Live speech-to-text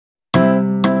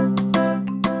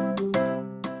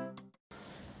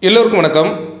எல்லோருக்கும் வணக்கம்.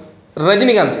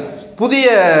 ரஜினிகாந்த் புதிய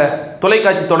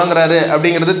தொலைக்காட்சி தொடங்குறாரு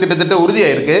அப்படிங்கிறது திட்டத்தட்ட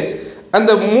உறுதியாயிருக்கு.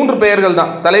 அந்த 3 பெயர்கள்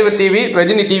தான் தலைவர் TV,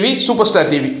 Rajini TV, super star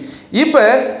TV. இப்போ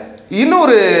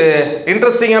இன்னொரு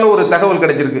இன்ட்ரெஸ்டிங்கான ஒரு தகவல்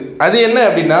கிடைச்சிருக்கு. அது என்ன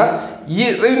அப்படின்னா,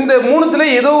 இந்த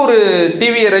 3த்துல ஏதோ ஒரு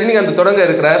டிவியை ரஜினிகாந்த் தொடங்க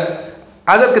இருக்கிறார்.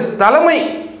 அதற்கு தலைமை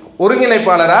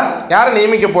ஒருங்கிணைப்பாளராக யாரை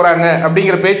நியமிக்க போகிறாங்க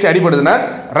அப்படிங்கிற பேச்சு அடிபடுதுன்னா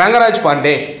ரங்கராஜ்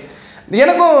பாண்டே.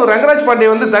 எனக்கும் ரங்கராஜ் பாண்டே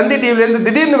வந்து தந்தி டிவிலேருந்து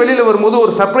திடீர்னு வெளியில் வரும்போது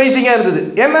ஒரு சர்ப்ரைசிங்காக இருந்தது.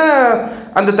 ஏன்னா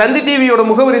அந்த தந்தி டிவியோட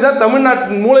முகவரி தான்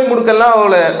தமிழ்நாட்டு மூளை முடுக்கெல்லாம்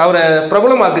அவரை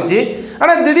பிரபலமாக்குச்சு.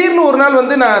 ஆனால் திடீர்னு ஒரு நாள்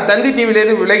வந்து நான் தந்தி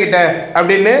டிவிலேருந்து விலகிட்டேன்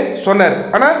அப்படின்னு சொன்னார்.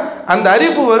 ஆனால் அந்த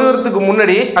அறிவிப்பு வருவதற்கு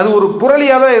முன்னாடி அது ஒரு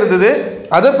புரளியாக தான் இருந்தது.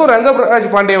 அதற்கும்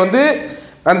ரங்கராஜ் பாண்டே வந்து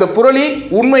அந்த புரளி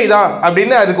உண்மைதான்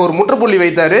அப்படின்னு அதுக்கு ஒரு முற்றுப்புள்ளி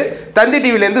வைத்தார். தந்தி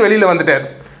டிவிலேருந்து வெளியில் வந்துட்டார்.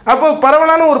 அப்போ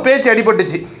பரவலான ஒரு பேச்சு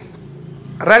அடிபட்டுச்சு.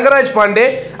 ரங்கராஜ் பாண்டே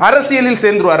அரசியலில்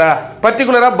சேர்ந்துருவாரா,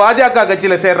 பர்டிகுலராக பாஜக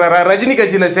கட்சியில் சேர்றாரா, ரஜினி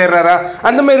கட்சியில் சேர்றாரா,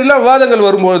 அந்த மாதிரிலாம் விவாதங்கள்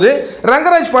வரும்போது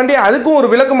ரங்கராஜ் பாண்டே அதுக்கும் ஒரு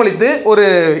விளக்கம் அளித்து ஒரு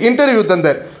இன்டர்வியூ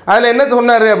தந்தார். அதில் என்ன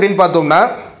சொன்னார் அப்படின்னு பார்த்தோம்னா,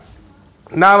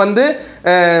 நான் வந்து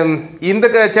இந்த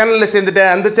சேனலில்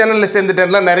சேர்ந்துட்டேன், அந்த சேனலில்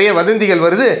சேர்ந்துட்டேன்லாம் நிறைய வதந்திகள்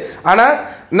வருது. ஆனால்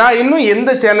நான் இன்னும்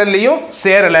எந்த சேனல்லையும்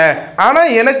சேரலை.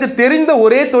 ஆனால் எனக்கு தெரிந்த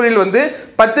ஒரே தொழில் வந்து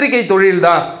பத்திரிகை தொழில்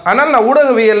தான். ஆனால் நான்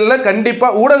ஊடகவியலில்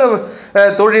கண்டிப்பாக ஊடக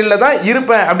தொழிலில் தான்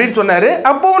இருப்பேன் அப்படின்னு சொன்னார்.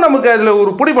 அப்போவும் நமக்கு அதில்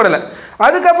ஒரு பிடிபடலை.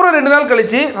 அதுக்கப்புறம் 2 நாள்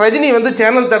கழித்து ரஜினி வந்து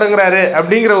சேனல் தொடங்குறாரு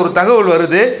அப்படிங்கிற ஒரு தகவல்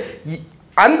வருது.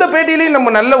 அந்த பேட்டியிலையும்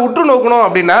நம்ம நல்லா உற்று நோக்கணும்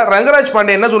அப்படின்னா ரங்கராஜ்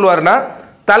பாண்டே என்ன சொல்லுவார்னா,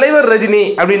 தலைவர் ரஜினி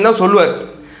அப்படின்னு தான் சொல்லுவார்.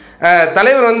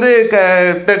 தலைவர் வந்து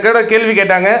கேள்வி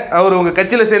கேட்டாங்க, அவர் உங்கள்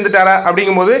கட்சியில் சேர்ந்துட்டாரா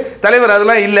அப்படிங்கும்போது தலைவர்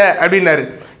அதெல்லாம் இல்லை அப்படின்னாரு.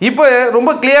 இப்போ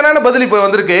ரொம்ப கிளியரான பதில் இப்போ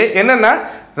வந்திருக்கு. என்னென்னா,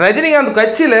 ரஜினிகாந்த்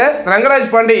கட்சியில்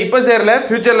ரங்கராஜ் பாண்டே இப்போ சேரலை,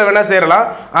 ஃப்யூச்சரில் வேணால் சேரலாம்.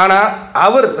 ஆனால்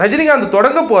அவர் ரஜினிகாந்த்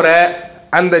தொடங்க போகிற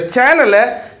அந்த சேனலை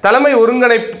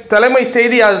தலைமை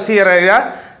செய்தி ஆசிரியராக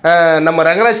நம்ம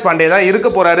ரங்கராஜ் பாண்டே தான் இருக்க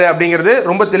போகிறாரு அப்படிங்கிறது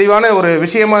ரொம்ப தெளிவான ஒரு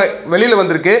விஷயமாக வெளியில்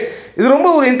வந்திருக்கு. இது ரொம்ப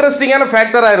ஒரு இன்ட்ரெஸ்டிங்கான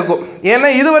ஃபேக்டராக இருக்கும். ஏன்னா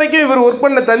இது வரைக்கும் இவர் ஒர்க்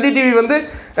பண்ண தந்தி டிவி வந்து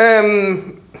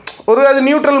அது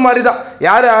நியூட்ரல் மாதிரி தான்.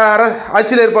 யார்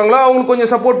ஆட்சியில் இருப்பாங்களோ அவங்களுக்கு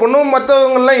கொஞ்சம் சப்போர்ட் பண்ணும்,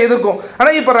 மற்றவங்களாம் எதிர்க்கும்.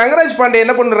 ஆனால் இப்போ ரங்கராஜ் பாண்டே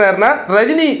என்ன பண்ணுறாருன்னா,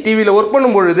 ரஜினி டிவியில் ஒர்க்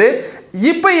பண்ணும் பொழுது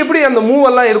இப்போ எப்படி அந்த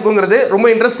மூவெல்லாம் இருக்குங்கிறது ரொம்ப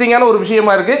இன்ட்ரெஸ்டிங்கான ஒரு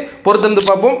விஷயமா இருக்குது. பொறுத்திருந்து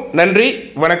பார்ப்போம். நன்றி,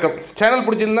 வணக்கம். சேனல்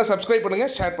பிடிச்சிருந்தா சப்ஸ்கிரைப்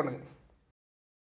பண்ணுங்கள், ஷேர் பண்ணுங்கள்.